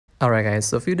Alright guys,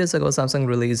 so a few days ago Samsung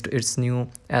released its new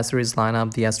S series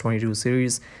lineup, the S22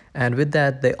 series, and with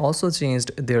that they also changed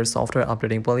their software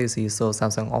updating policy. So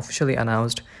Samsung officially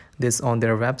announced this on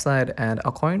their website, and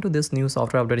according to this new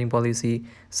software updating policy,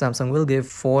 Samsung will give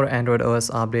 4 Android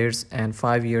OS updates and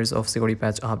 5 years of security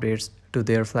patch updates to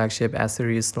their flagship S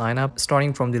series lineup,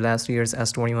 starting from the last year's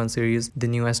S21 series, the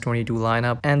new S22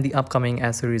 lineup, and the upcoming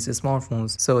S series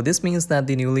smartphones. So this means that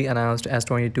the newly announced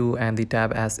S22 and the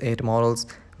Tab S8 models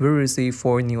will receive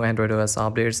 4 new Android OS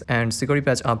updates and security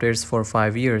patch updates for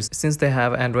 5 years. Since they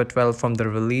have Android 12 from the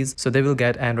release, so they will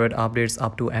get Android updates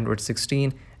up to Android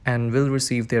 16 and will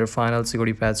receive their final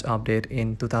security patch update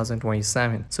in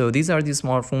 2027. So these are the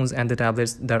smartphones and the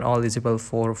tablets that are eligible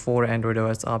for 4 Android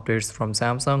OS updates from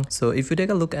Samsung. So if you take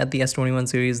a look at the S21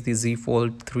 series, the Z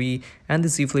Fold 3 and the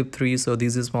Z Flip 3, so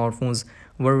these smartphones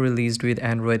were released with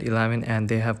Android 11 and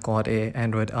they have got a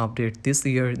Android update this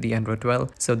year, the Android 12.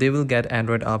 So they will get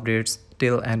Android updates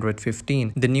till Android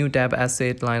 15. The new Tab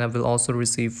S8 lineup will also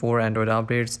receive 4 Android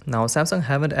updates. Now Samsung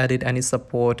haven't added any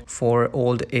support for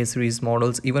old A series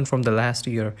models even from the last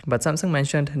year, but Samsung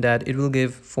mentioned that it will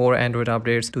give 4 Android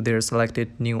updates to their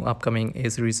selected new upcoming A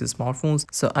series smartphones.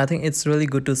 So I think it's really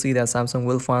good to see that Samsung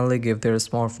will finally give their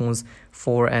smartphones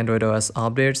 4 Android OS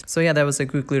updates. So yeah, that was a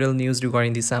quick little news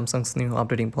regarding the Samsung's new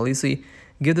updating policy.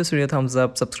 Give this video a thumbs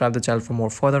up, subscribe the channel for more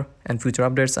further and future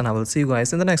updates, and I will see you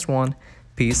guys in the next one.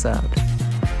 Peace out.